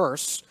or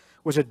worse.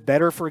 Was it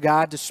better for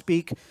God to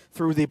speak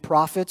through the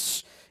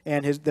prophets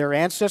and their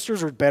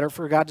ancestors, or better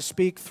for God to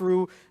speak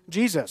through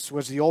Jesus?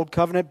 Was the old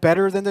covenant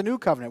better than the new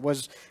covenant?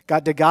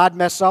 Did God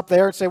mess up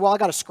there and say, well, I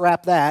got to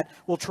scrap that.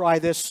 We'll try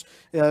this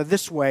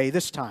way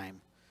this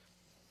time.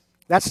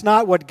 That's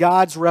not what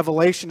God's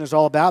revelation is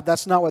all about.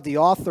 That's not what the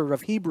author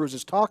of Hebrews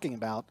is talking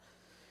about.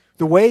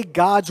 The way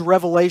God's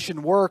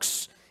revelation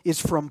works is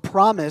from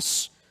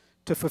promise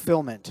to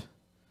fulfillment.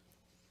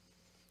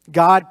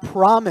 God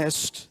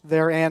promised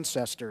their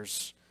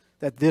ancestors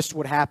that this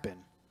would happen.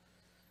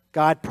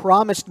 God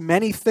promised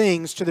many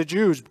things to the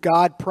Jews.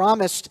 God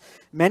promised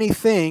many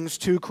things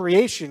to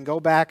creation. Go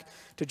back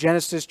to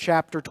Genesis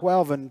chapter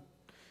 12 and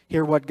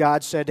hear what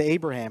God said to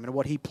Abraham and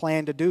what He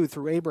planned to do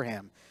through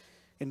Abraham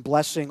in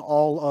blessing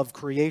all of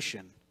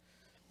creation.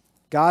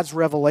 God's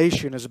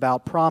revelation is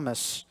about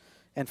promise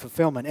and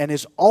fulfillment. And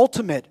His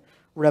ultimate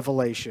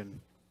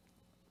revelation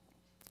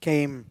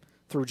came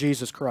through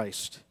Jesus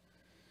Christ.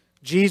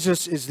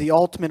 Jesus is the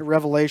ultimate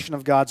revelation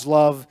of God's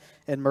love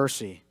and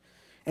mercy,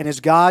 and is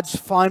God's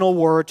final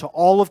word to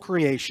all of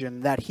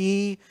creation that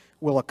He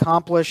will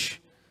accomplish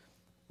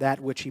that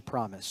which He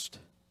promised.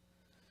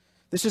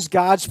 This is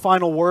God's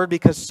final word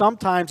because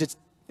sometimes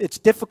it's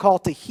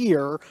difficult to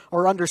hear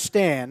or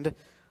understand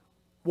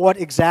what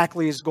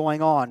exactly is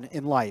going on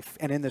in life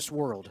and in this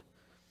world.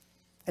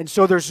 And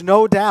so there's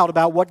no doubt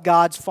about what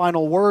God's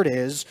final word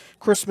is.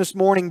 Christmas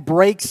morning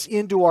breaks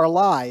into our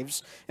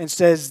lives and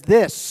says,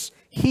 this,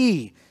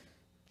 He,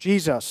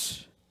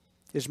 Jesus,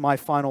 is my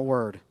final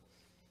word.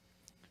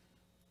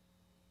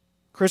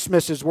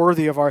 Christmas is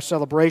worthy of our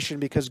celebration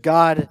because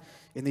God,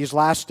 in these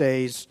last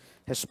days,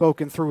 has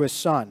spoken through His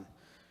Son.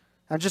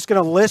 I'm just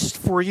going to list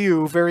for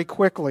you very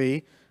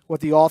quickly what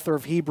the author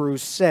of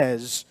Hebrews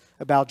says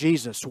about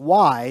Jesus.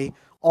 Why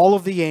all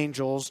of the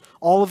angels,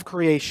 all of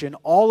creation,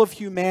 all of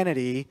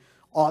humanity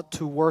ought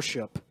to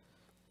worship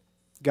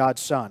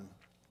God's Son.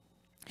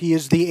 He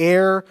is the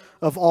heir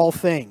of all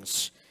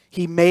things.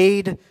 He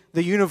made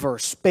the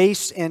universe,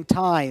 space and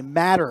time,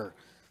 matter.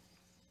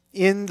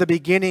 In the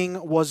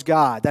beginning was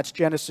God. That's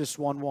Genesis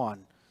 1:1.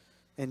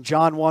 And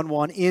John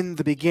 1:1, in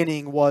the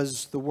beginning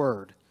was the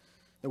Word.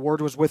 The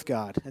Word was with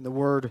God, and the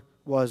Word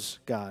was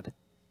God.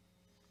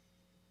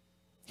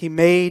 He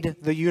made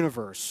the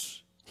universe.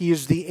 He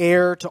is the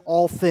heir to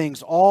all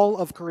things. All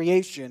of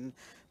creation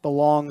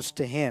belongs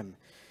to Him.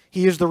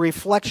 He is the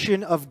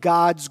reflection of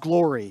God's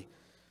glory.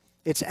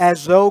 It's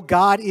as though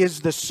God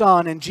is the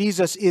sun and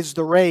Jesus is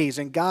the rays,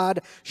 and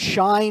God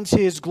shines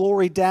His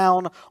glory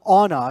down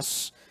on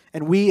us,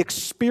 and we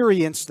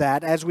experience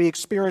that as we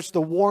experience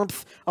the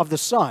warmth of the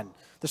sun.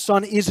 The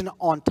sun isn't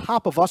on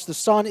top of us. The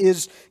sun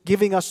is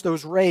giving us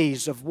those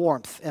rays of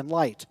warmth and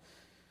light.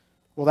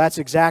 Well, that's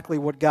exactly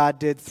what God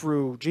did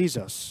through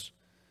Jesus.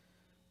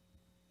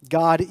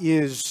 God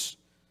is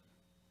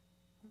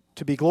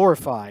to be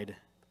glorified.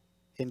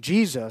 In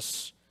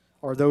Jesus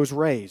are those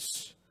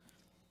rays,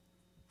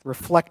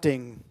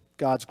 reflecting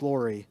God's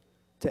glory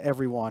to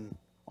everyone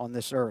on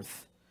this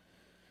earth.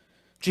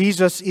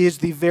 Jesus is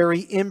the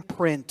very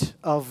imprint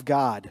of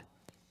God.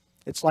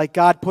 It's like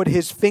God put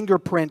His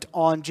fingerprint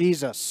on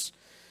Jesus.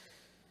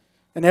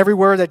 And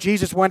everywhere that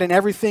Jesus went and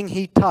everything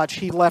He touched,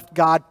 He left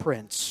God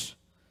prints.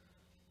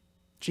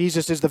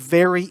 Jesus is the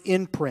very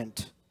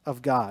imprint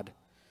of God.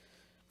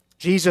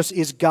 Jesus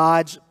is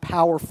God's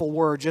powerful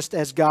word. Just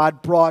as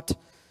God brought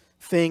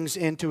things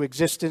into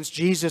existence,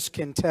 Jesus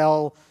can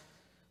tell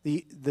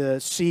the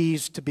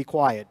seas to be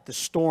quiet, the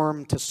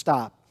storm to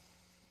stop.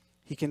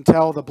 He can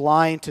tell the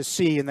blind to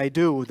see, and they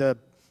do. The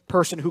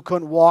person who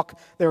couldn't walk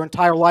their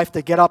entire life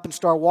to get up and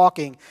start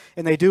walking,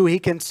 and they do. He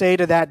can say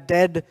to that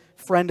dead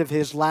friend of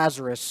his,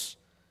 Lazarus,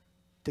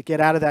 to get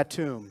out of that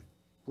tomb,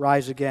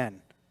 rise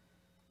again,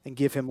 and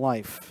give him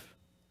life.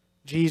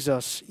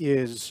 Jesus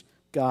is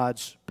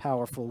God's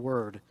powerful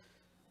word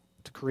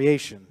to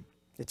creation.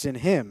 It's in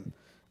Him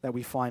that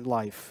we find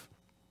life.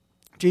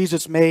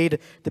 Jesus made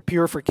the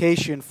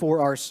purification for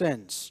our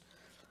sins.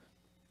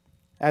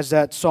 As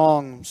that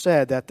song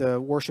said that the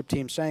worship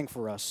team sang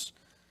for us,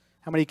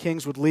 How many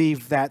kings would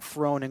leave that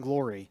throne in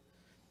glory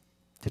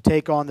to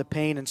take on the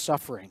pain and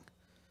suffering,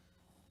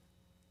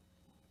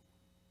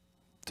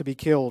 to be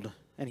killed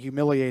and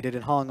humiliated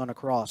and hung on a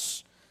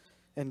cross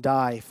and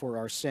die for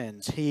our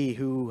sins? He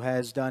who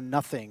has done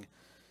nothing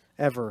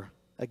ever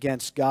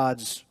against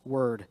God's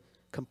word,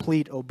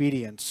 complete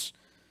obedience,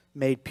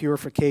 made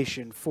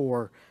purification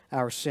for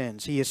our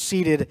sins. He is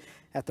seated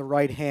at the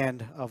right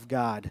hand of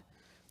God.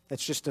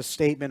 That's just a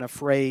statement, a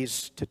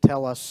phrase to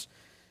tell us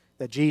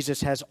that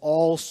Jesus has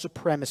all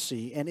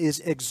supremacy and is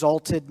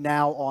exalted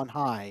now on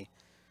high.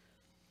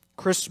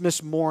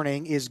 Christmas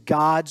morning is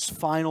God's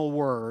final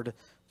word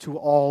to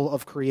all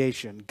of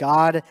creation.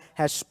 God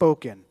has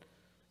spoken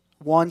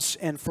once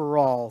and for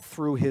all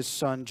through His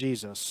Son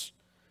Jesus.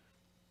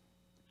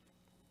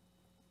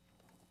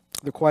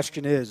 The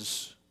question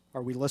is,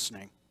 are we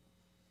listening?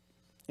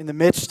 In the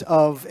midst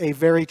of a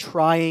very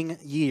trying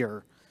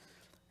year,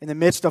 in the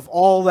midst of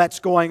all that's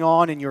going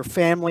on in your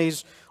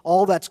families,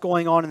 all that's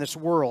going on in this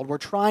world, we're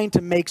trying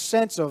to make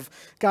sense of,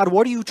 God,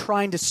 what are you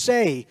trying to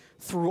say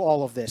through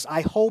all of this?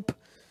 I hope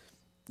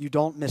you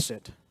don't miss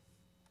it.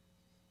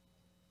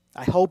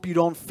 I hope you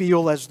don't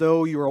feel as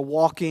though you are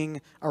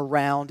walking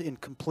around in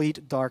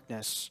complete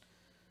darkness,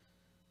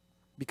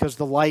 because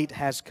the light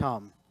has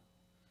come.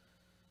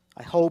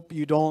 I hope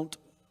you don't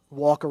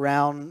walk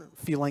around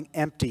feeling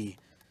empty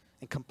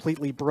and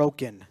completely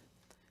broken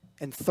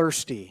and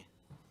thirsty,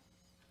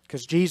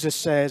 because Jesus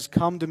says,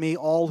 "Come to me,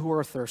 all who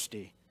are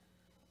thirsty,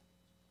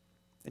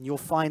 and you'll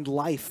find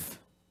life."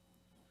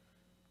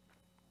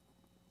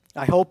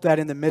 I hope that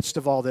in the midst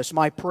of all this,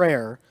 my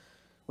prayer,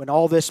 when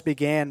all this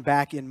began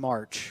back in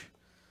March,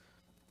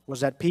 was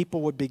that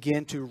people would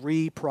begin to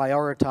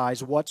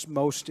reprioritize what's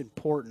most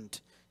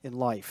important in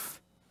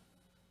life.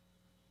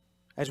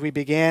 As we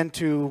began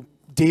to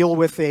deal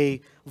with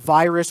a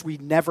virus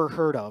we'd never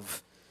heard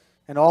of,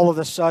 and all of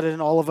a sudden,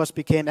 all of us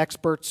became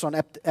experts on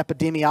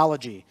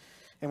epidemiology.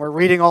 And we're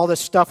reading all this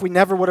stuff we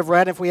never would have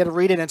read. If we had to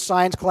read it in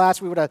science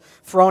class, we would have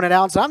thrown it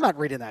out and said, I'm not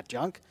reading that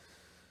junk.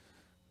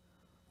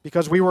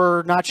 Because we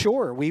were not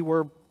sure. We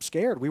were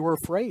scared. We were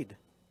afraid.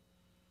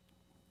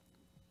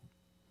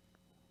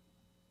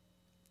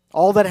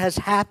 All that has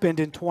happened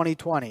in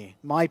 2020,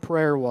 my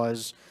prayer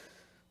was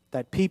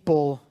that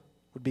people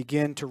would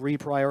begin to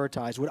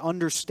reprioritize, would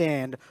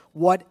understand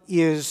what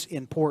is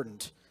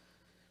important.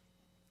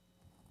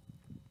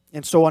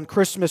 And so on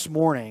Christmas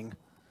morning,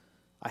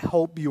 I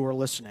hope you are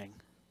listening.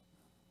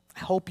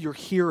 I hope you're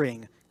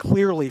hearing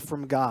clearly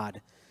from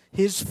God.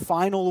 His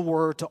final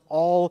word to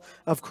all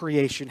of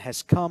creation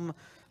has come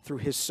through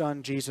His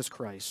Son, Jesus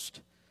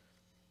Christ.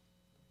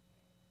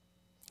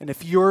 And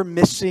if you're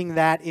missing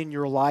that in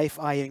your life,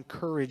 I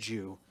encourage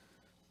you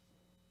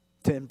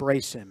to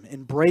embrace Him.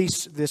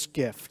 Embrace this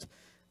gift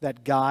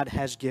that God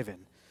has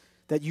given,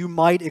 that you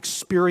might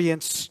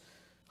experience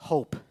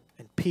hope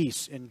and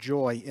peace and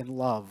joy and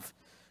love,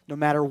 no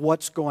matter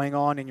what's going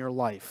on in your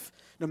life,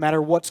 no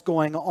matter what's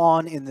going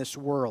on in this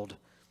world.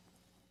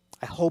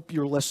 I hope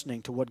you're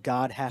listening to what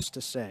God has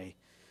to say,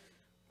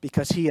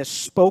 because He has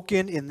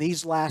spoken in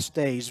these last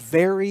days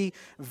very,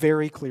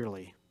 very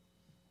clearly.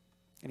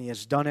 And He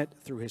has done it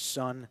through His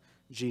Son,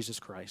 Jesus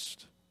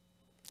Christ.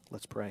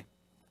 Let's pray.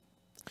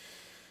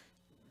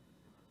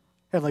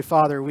 Heavenly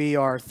Father, we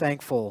are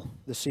thankful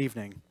this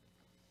evening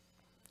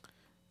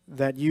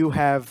that You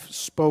have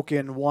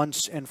spoken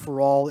once and for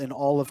all in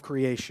all of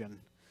creation,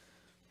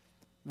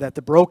 that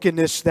the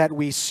brokenness that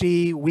we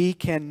see, we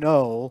can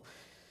know,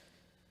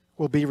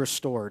 will be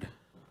restored.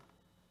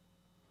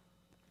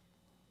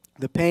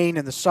 The pain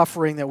and the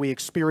suffering that we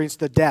experience,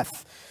 the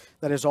death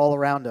that is all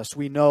around us,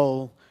 we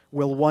know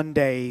will one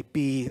day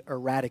be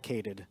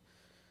eradicated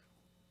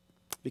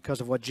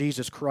because of what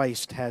Jesus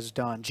Christ has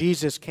done.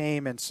 Jesus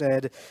came and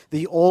said,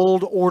 "The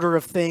old order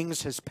of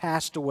things has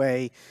passed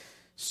away.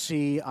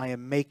 See, I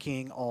am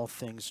making all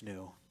things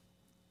new."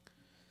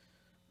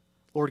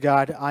 Lord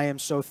God, I am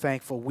so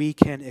thankful we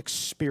can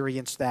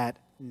experience that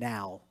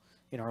now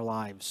in our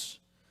lives.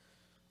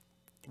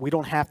 We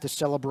don't have to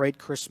celebrate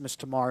Christmas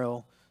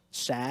tomorrow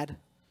sad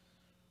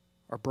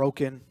or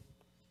broken.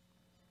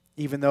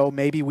 Even though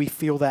maybe we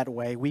feel that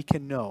way, we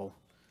can know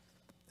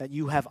that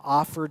You have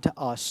offered to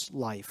us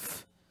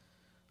life,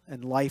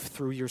 and life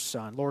through Your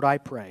Son. Lord, I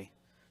pray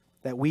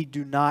that we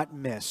do not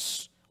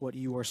miss what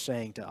You are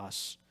saying to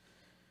us.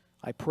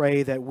 I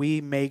pray that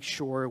we make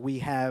sure we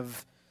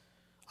have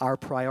our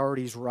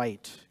priorities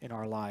right in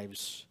our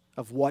lives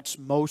of what's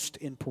most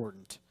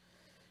important.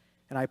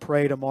 And I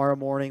pray tomorrow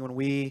morning when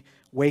we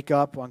wake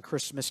up on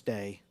Christmas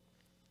Day,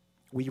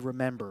 we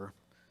remember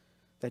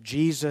that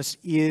Jesus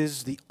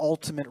is the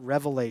ultimate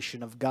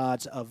revelation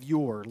of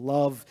Your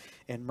love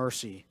and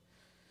mercy,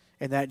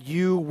 and that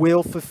You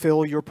will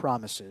fulfill Your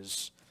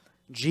promises.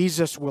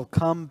 Jesus will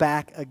come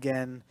back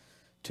again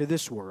to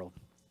this world.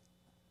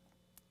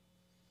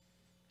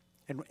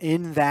 And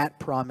in that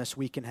promise,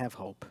 we can have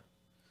hope.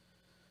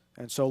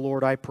 And so,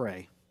 Lord, I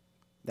pray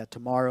that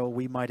tomorrow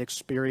we might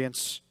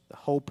experience the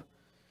hope,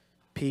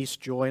 peace,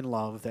 joy, and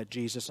love that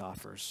Jesus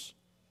offers.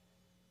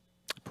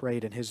 I pray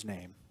it in His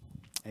name.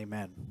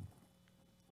 Amen.